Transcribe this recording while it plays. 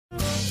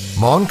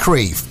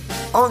Moncrief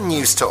on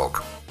News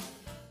Talk.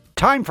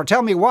 Time for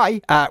Tell Me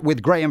Why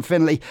with Graham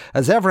Finlay.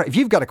 As ever, if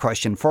you've got a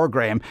question for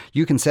Graham,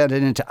 you can send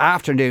it into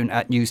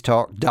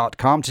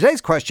afternoon@newstalk.com. Today's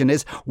question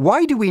is,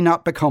 why do we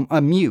not become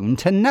immune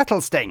to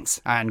nettle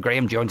stings? And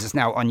Graham joins us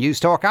now on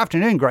News Talk.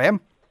 Afternoon, Graham.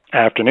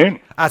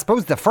 Afternoon. I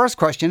suppose the first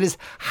question is,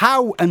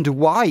 how and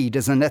why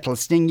does a nettle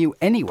sting you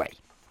anyway?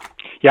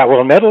 Yeah,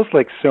 well, nettles,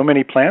 like so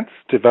many plants,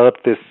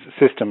 develop this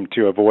system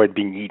to avoid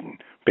being eaten,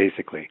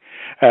 basically.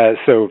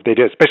 So they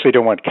especially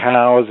don't want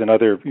cows and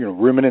other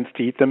ruminants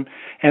to eat them,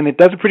 and it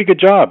does a pretty good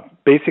job.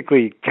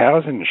 Basically,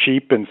 cows and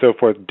sheep and so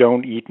forth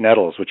don't eat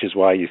nettles, which is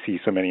why you see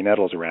so many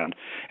nettles around.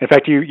 In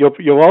fact,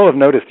 you'll all have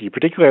noticed you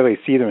particularly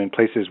see them in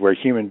places where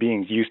human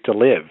beings used to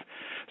live.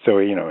 So,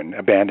 in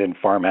abandoned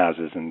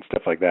farmhouses and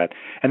stuff like that.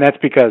 And that's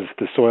because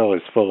the soil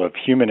is full of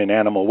human and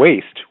animal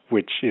waste,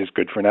 which is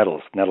good for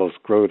nettles. Nettles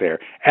grow there,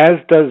 as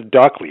does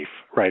dockleaf,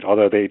 right,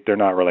 although they're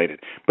not related.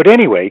 But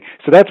anyway,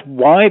 so that's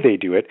why they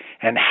do it,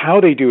 and how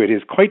they do it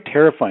is quite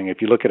terrifying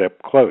if you look at it up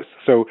close.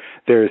 So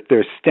their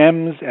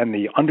stems and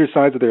the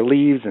undersides of their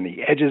leaves and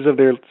the edges of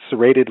their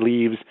serrated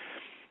leaves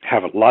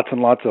have lots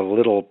and lots of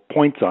little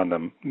points on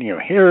them,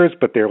 hairs,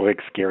 but they're like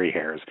scary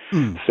hairs.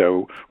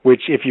 So,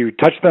 which if you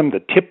touch them,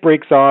 the tip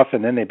breaks off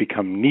and then they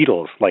become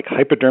needles, like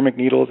hypodermic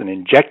needles, and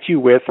inject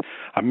you with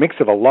a mix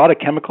of a lot of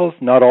chemicals,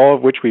 not all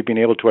of which we've been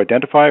able to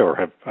identify or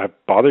have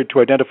bothered to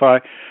identify,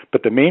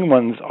 but the main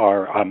ones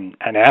are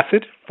an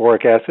acid,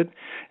 foric acid,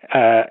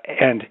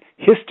 and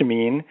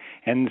histamine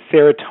and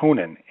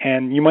serotonin.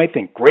 And you might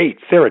think, great,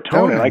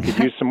 serotonin, I could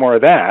use some more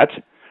of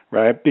that.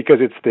 Right,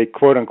 because it's the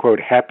quote-unquote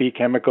happy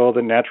chemical,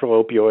 the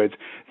natural opioids,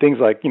 things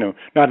like,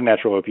 not a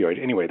natural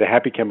opioid, anyway, the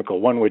happy chemical,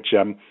 one which,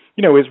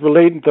 is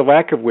related, the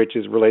lack of which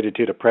is related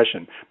to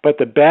depression. But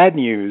the bad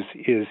news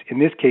is, in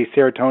this case,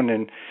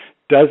 serotonin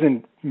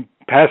doesn't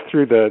pass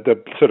through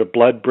the sort of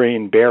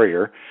blood-brain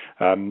barrier,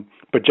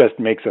 but just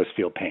makes us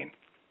feel pain.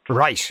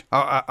 Right.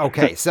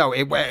 Okay. So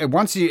it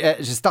wants you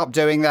to stop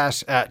doing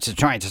that, to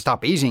trying to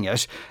stop eating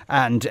it,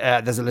 and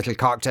there's a little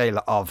cocktail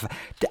of.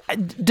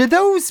 Do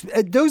those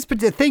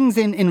things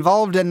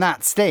involved in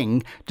that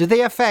sting? Do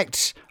they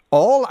affect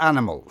all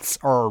animals,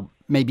 or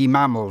maybe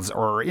mammals,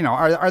 or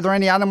are there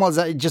any animals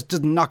that it just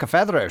doesn't knock a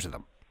feather out of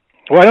them?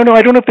 Well, I don't know.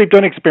 I don't know if they've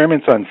done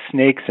experiments on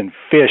snakes and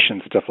fish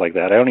and stuff like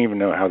that. I don't even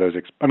know how those.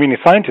 The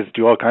scientists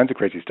do all kinds of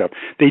crazy stuff.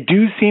 They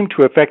do seem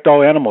to affect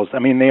all animals.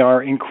 They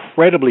are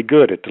incredibly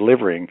good at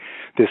delivering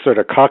this sort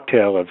of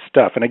cocktail of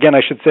stuff. And again,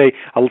 I should say,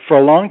 for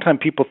a long time,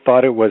 people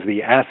thought it was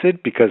the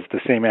acid because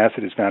the same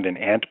acid is found in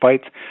ant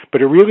bites,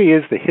 but it really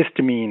is the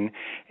histamine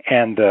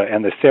and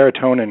the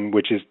serotonin,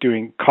 which is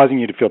causing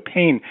you to feel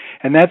pain,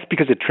 and that's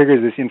because it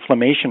triggers this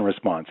inflammation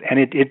response, and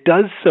it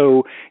does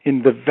so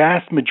in the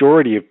vast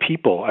majority of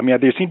people.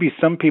 There seem to be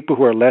some people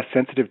who are less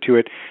sensitive to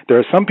it. There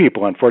are some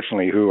people,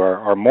 unfortunately, who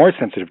are more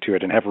sensitive to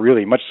it and have a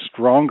really much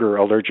stronger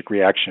allergic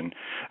reaction,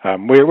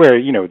 where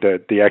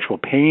the actual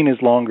pain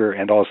is longer,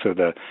 and also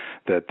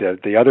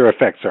the other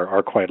effects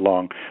are quite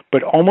long.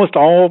 But almost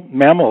all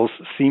mammals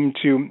seem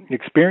to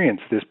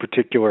experience this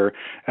particular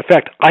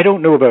effect. I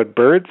don't know about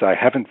birds. I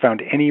haven't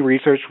found any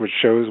research which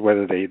shows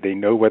whether they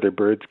know whether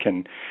birds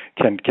can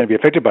be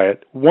affected by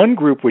it. One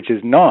group which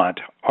is not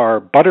are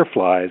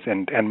butterflies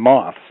and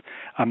moths.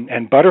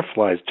 And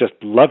butterflies just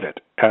love it,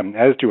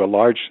 as do a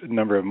large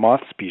number of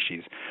moth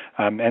species.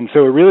 And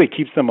so it really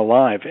keeps them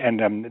alive,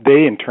 and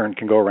they in turn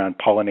can go around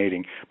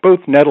pollinating both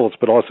nettles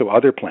but also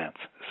other plants.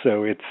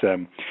 So it's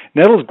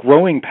nettles'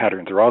 growing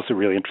patterns are also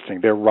really interesting.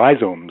 They're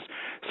rhizomes,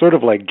 sort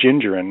of like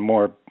ginger and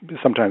more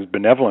sometimes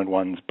benevolent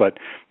ones, but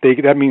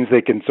that means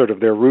they can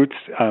their roots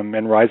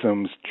and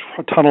rhizomes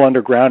tunnel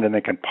underground, and they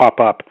can pop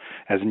up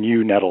as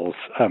new nettles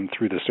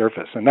through the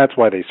surface, and that's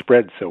why they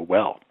spread so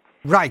well.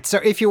 Right. So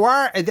if you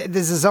are,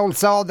 there's this old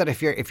saw that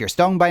if you're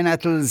stung by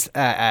nettles,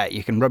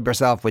 you can rub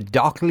yourself with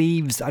dock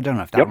leaves. I don't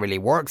know if that really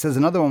works. There's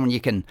another one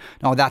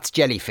that's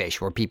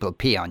jellyfish where people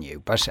pee on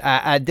you. But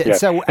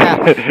so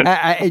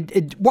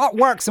what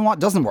works and what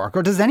doesn't work,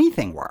 or does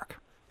anything work?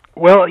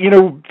 Well,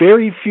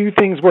 very few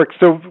things work.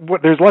 So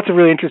there's lots of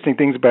really interesting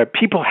things about it.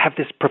 People have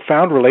this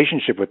profound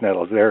relationship with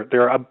nettles.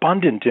 They're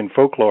abundant in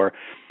folklore,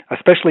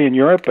 especially in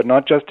Europe, but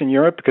not just in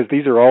Europe, because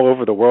these are all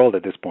over the world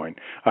at this point.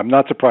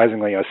 Not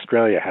surprisingly,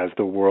 Australia has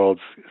the world's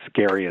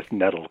scariest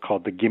nettle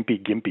called the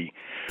Gympie,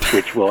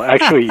 which will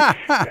actually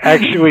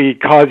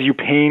cause you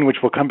pain, which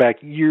will come back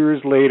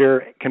years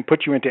later, can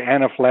put you into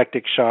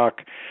anaphylactic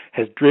shock,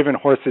 has driven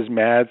horses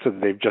mad so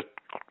that they've just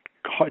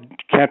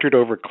cantered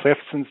over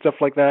cliffs and stuff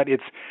like that.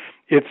 It's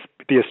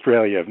the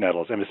Australia of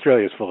nettles, and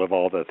Australia is full of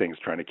all the things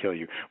trying to kill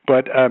you.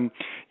 But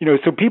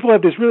so people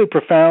have this really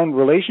profound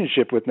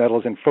relationship with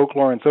nettles in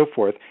folklore and so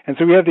forth, and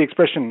so we have the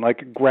expression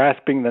like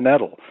grasping the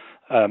nettle.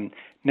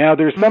 Now,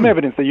 there's some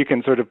evidence that you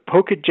can sort of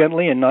poke it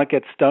gently and not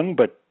get stung,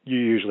 but you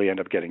usually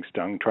end up getting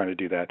stung trying to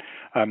do that.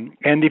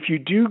 And if you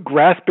do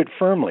grasp it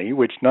firmly,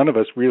 which none of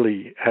us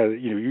really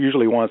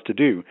usually wants to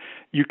do,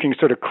 you can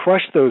sort of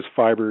crush those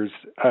fibers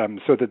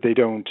so that they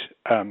don't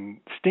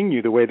sting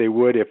you the way they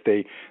would if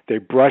they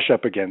brush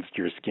up against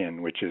your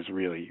skin, which is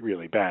really,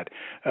 really bad.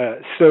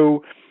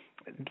 So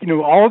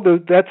all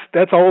of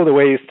that's all of the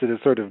ways to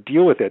sort of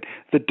deal with it.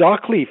 The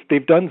dockleaf,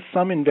 they've done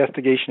some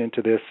investigation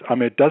into this.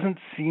 It doesn't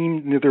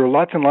seem, there are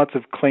lots and lots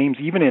of claims,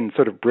 even in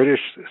sort of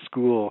British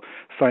school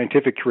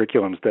scientific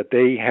curriculums, that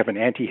they have an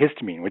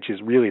antihistamine, which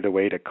is really the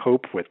way to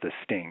cope with the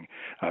sting,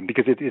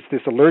 because it's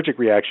this allergic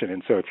reaction.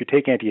 And so if you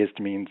take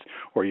antihistamines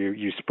or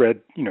you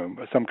spread,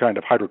 some kind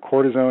of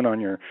hydrocortisone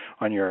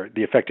on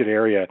the affected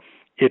area,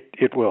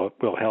 it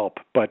will help.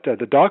 But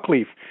the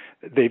dockleaf,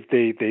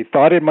 they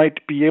thought it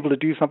might be able to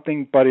do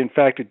something, but in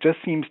fact it just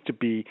seems to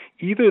be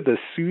either the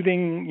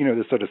soothing,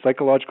 the sort of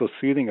psychological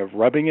soothing of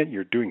rubbing it,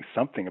 you're doing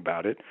something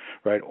about it,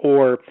 right?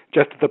 Or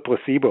just the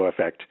placebo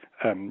effect,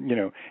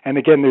 And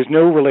again, there's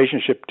no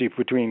relationship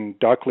between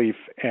dockleaf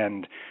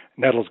and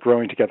nettles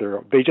growing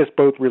together. They just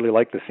both really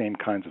like the same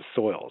kinds of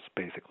soils,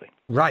 basically.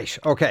 Right.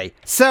 Okay.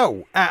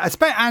 So, I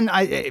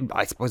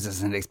suppose this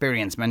is an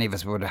experience many of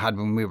us would have had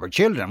when we were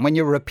children. When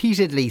you're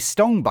repeatedly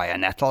stung by a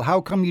nettle,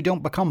 how come you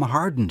don't become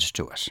hardened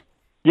to it?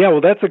 Yeah,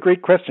 well, that's a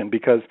great question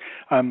because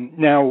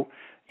now,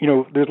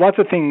 there's lots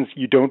of things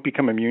you don't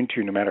become immune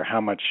to no matter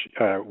how much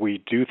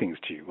we do things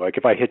to you. Like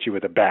if I hit you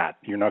with a bat,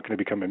 you're not going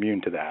to become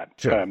immune to that.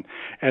 Sure.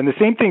 And the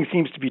same thing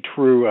seems to be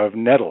true of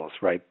nettles,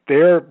 right?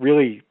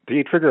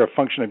 They trigger a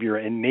function of your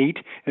innate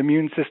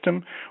immune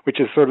system,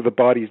 which is sort of the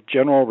body's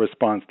general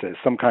response to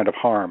some kind of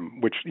harm,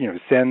 which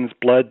sends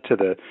blood to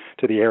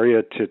the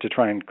area to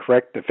try and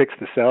fix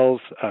the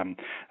cells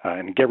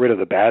and get rid of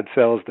the bad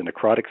cells, the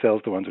necrotic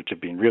cells, the ones which have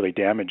been really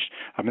damaged.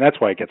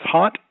 That's why it gets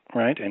hot.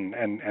 Right,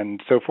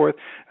 and so forth.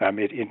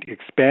 It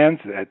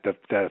expands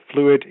the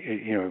fluid.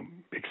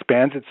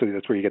 Expands it, so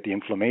that's where you get the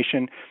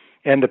inflammation,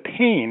 and the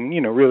pain.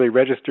 Really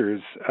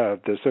registers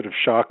the sort of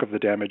shock of the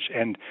damage,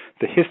 and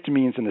the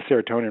histamines and the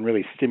serotonin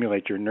really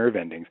stimulate your nerve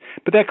endings.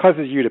 But that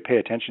causes you to pay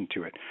attention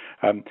to it.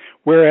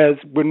 Whereas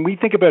when we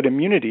think about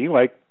immunity,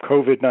 like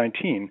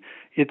COVID-19,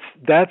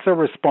 that's a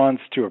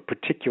response to a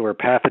particular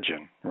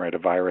pathogen, right? A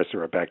virus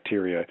or a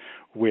bacteria,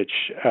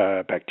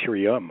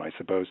 bacterium, I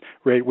suppose,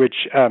 right? Which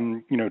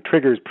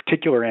triggers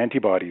particular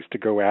antibodies to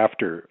go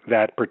after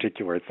that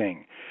particular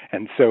thing.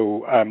 And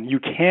so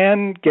you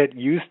can get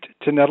used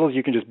to nettles.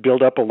 You can just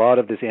build up a lot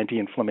of this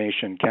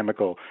anti-inflammation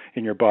chemical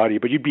in your body,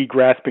 but you'd be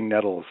grasping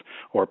nettles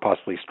or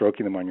possibly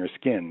stroking them on your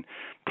skin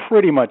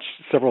pretty much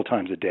several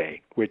times a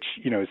day, which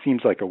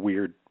seems like a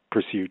weird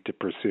pursuit to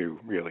pursue,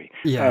 really.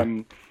 Yeah.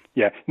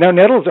 Yeah. Now,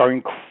 nettles are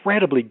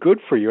incredibly good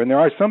for you, and there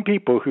are some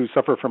people who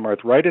suffer from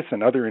arthritis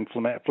and other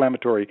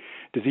inflammatory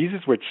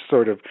diseases, which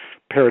sort of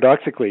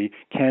paradoxically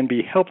can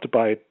be helped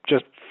by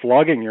just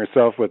flogging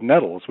yourself with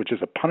nettles, which is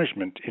a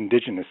punishment,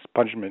 indigenous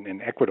punishment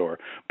in Ecuador,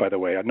 by the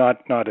way,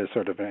 not a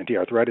sort of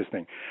anti-arthritis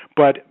thing.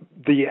 But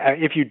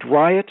if you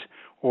dry it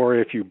or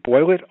if you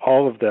boil it,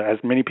 as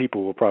many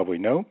people will probably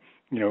know,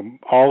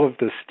 all of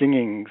the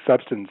stinging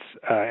substance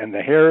and the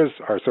hairs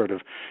are sort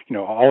of,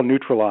 all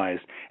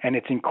neutralized, and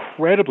it's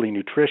incredibly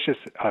nutritious.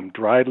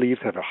 Dried leaves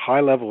have a high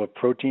level of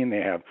protein.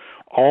 They have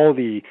all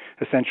the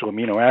essential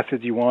amino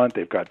acids you want.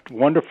 They've got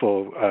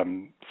wonderful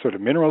sort of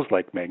minerals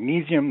like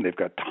magnesium. They've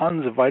got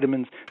tons of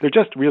vitamins. They're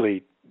just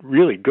really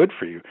good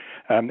for you.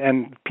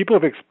 And people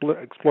have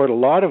explored a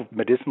lot of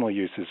medicinal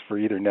uses for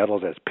either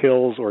nettles as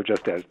pills or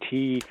just as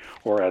tea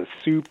or as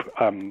soup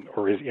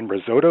or in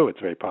risotto. It's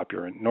very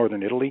popular in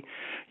northern Italy.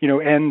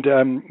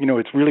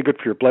 It's really good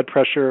for your blood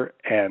pressure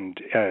and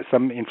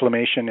some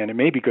inflammation, and it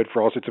may be good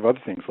for all sorts of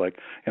other things like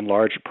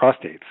enlarged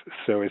prostates.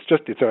 So it's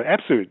an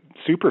absolute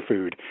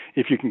superfood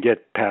if you can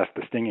get past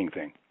the stinging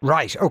thing.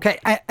 Right. Okay.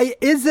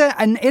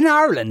 In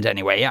Ireland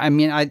anyway? I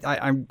mean,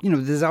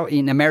 there's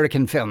in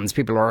American films,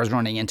 people are always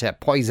running into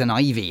poison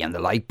ivy and the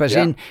like. But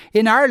yeah.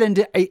 in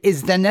Ireland,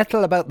 is the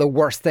nettle about the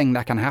worst thing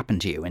that can happen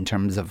to you in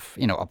terms of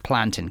a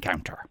plant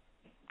encounter?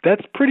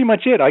 That's pretty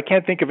much it. I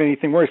can't think of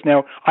anything worse.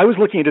 Now, I was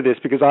looking into this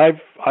because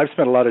I've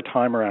spent a lot of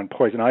time around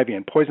poison ivy,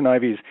 and poison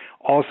ivy is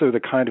also the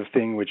kind of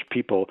thing which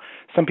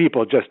some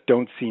people just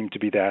don't seem to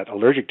be that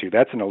allergic to.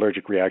 That's an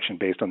allergic reaction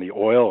based on the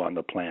oil on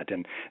the plant,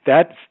 and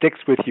that sticks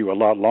with you a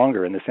lot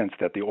longer in the sense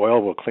that the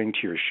oil will cling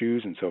to your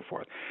shoes and so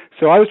forth.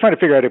 So I was trying to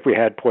figure out if we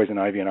had poison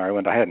ivy in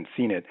Ireland. I hadn't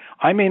seen it.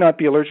 I may not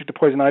be allergic to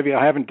poison ivy.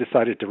 I haven't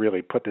decided to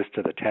really put this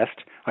to the test.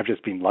 I've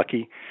just been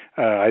lucky.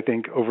 I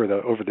think over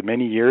the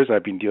many years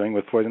I've been dealing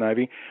with poison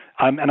ivy.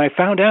 And I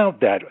found out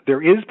that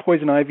there is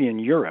poison ivy in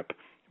Europe,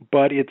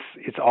 but it's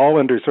all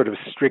under sort of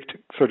strict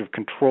sort of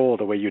control,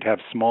 the way you'd have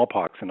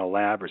smallpox in a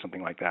lab or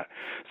something like that.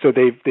 So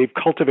they've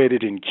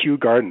cultivated in Kew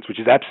Gardens, which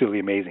is absolutely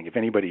amazing. If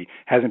anybody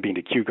hasn't been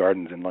to Kew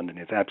Gardens in London,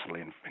 it's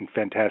absolutely a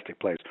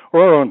fantastic place.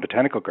 Or our own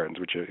botanical gardens,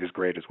 which is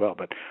great as well,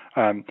 but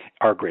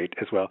are great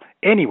as well.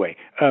 Anyway,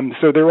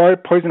 so there are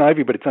poison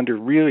ivy, but it's under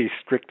really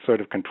strict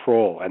sort of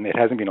control, and it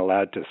hasn't been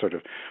allowed to sort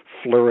of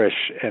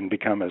flourish and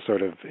become a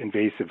sort of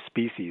invasive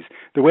species.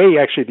 The way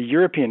actually the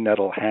European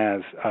nettle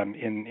has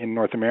in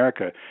North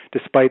America,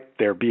 despite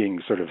there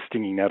being sort of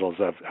stinging nettles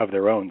of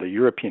their own, the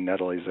European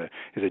nettle is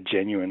a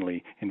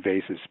genuinely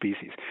invasive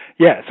species.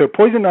 Yeah, so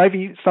poison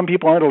ivy, some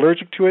people aren't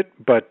allergic to it,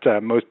 but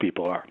most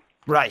people are.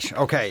 Right,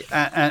 okay.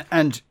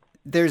 And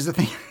there's the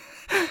thing.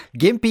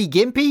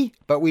 Gimpy,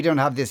 but we don't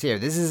have this here.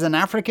 This is an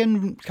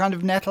African kind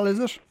of nettle, is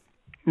it?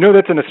 No,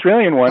 that's an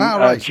Australian one,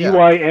 right,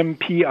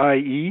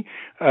 Gympie,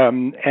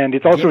 and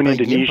it's also in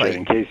Indonesia. Gympie.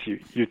 In case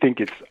you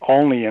think it's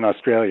only in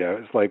Australia,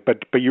 it's like,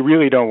 but you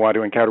really don't want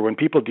to encounter when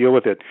people deal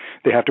with it.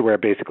 They have to wear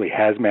basically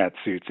hazmat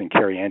suits and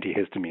carry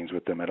antihistamines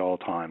with them at all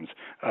times.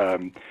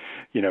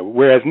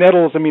 Whereas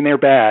nettles, I mean, they're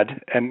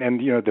bad, and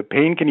the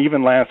pain can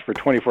even last for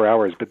 24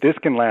 hours, but this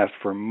can last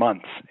for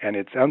months, and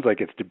it sounds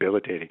like it's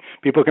debilitating.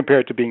 People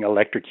compare it to being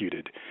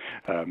electrocuted,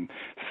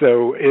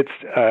 so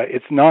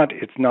it's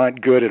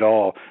not good at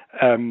all.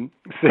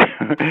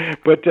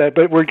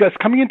 But we're just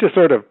coming into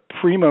sort of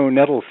primo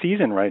nettle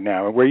season right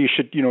now, where you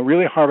should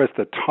really harvest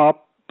the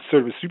top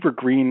sort of super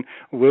green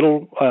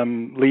little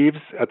leaves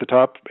at the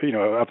top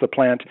of the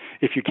plant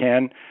if you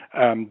can.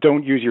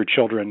 Don't use your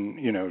children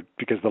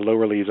because the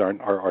lower leaves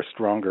are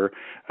stronger.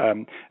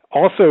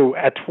 Also,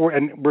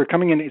 and we're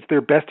coming in, they're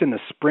best in the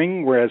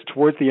spring, whereas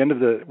towards the end of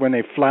when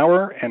they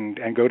flower and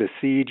go to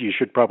seed, you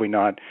should probably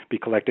not be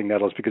collecting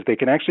nettles because they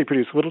can actually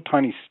produce little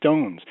tiny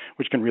stones,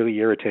 which can really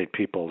irritate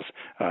people's,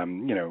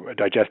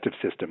 digestive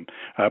system.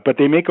 But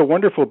they make a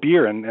wonderful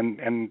beer, and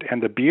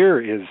the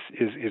beer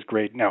is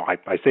great. Now,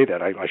 I say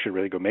that, I should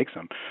really go make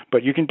some,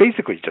 but you can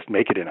basically just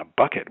make it in a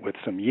bucket with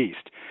some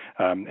yeast,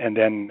 and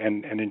then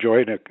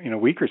enjoy it in a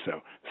week or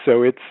so.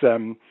 So it's,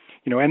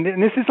 and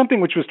this is something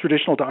which was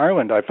traditional to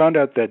Ireland. I found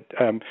out that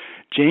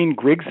Jane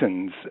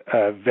Grigson's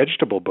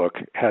vegetable book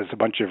has a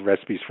bunch of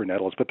recipes for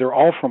nettles, but they're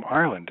all from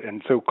Ireland.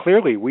 And so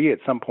clearly we at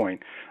some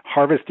point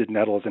harvested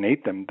nettles and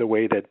ate them the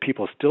way that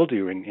people still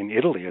do in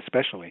Italy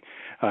especially,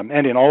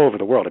 and in all over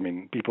the world. I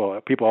mean,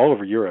 people all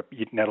over Europe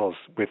eat nettles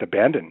with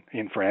abandon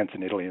in France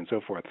and Italy and so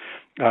forth,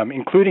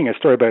 including a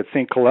story about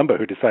St. Columba,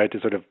 who decided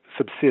to sort of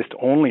subsist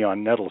only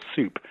on nettle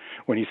soup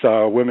when he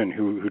saw a woman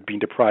who'd been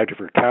deprived of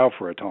her cow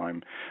for a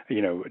time,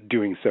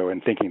 doing so,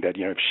 and thinking that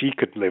if she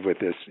could live with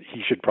this,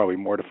 he should probably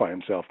mortify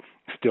himself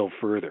still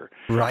further.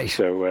 Right.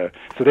 So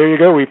there you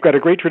go. We've got a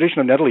great tradition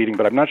of nettle eating,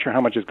 but I'm not sure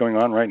how much is going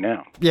on right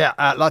now. Yeah,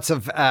 lots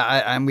of,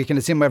 and we can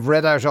assume we've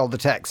read out all the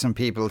texts and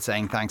people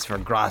saying thanks for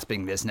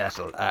grasping this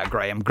nettle,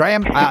 Graham.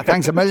 Graham,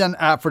 thanks a million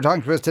for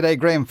talking to us today.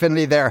 Graham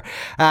Finlay there.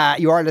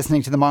 You are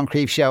listening to the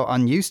Moncrief Show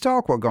on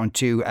Newstalk. We're going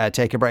to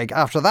take a break.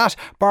 After that,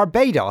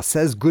 Barbados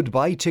says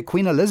goodbye to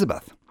Queen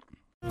Elizabeth.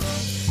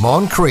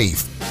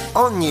 Moncrief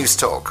on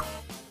Newstalk.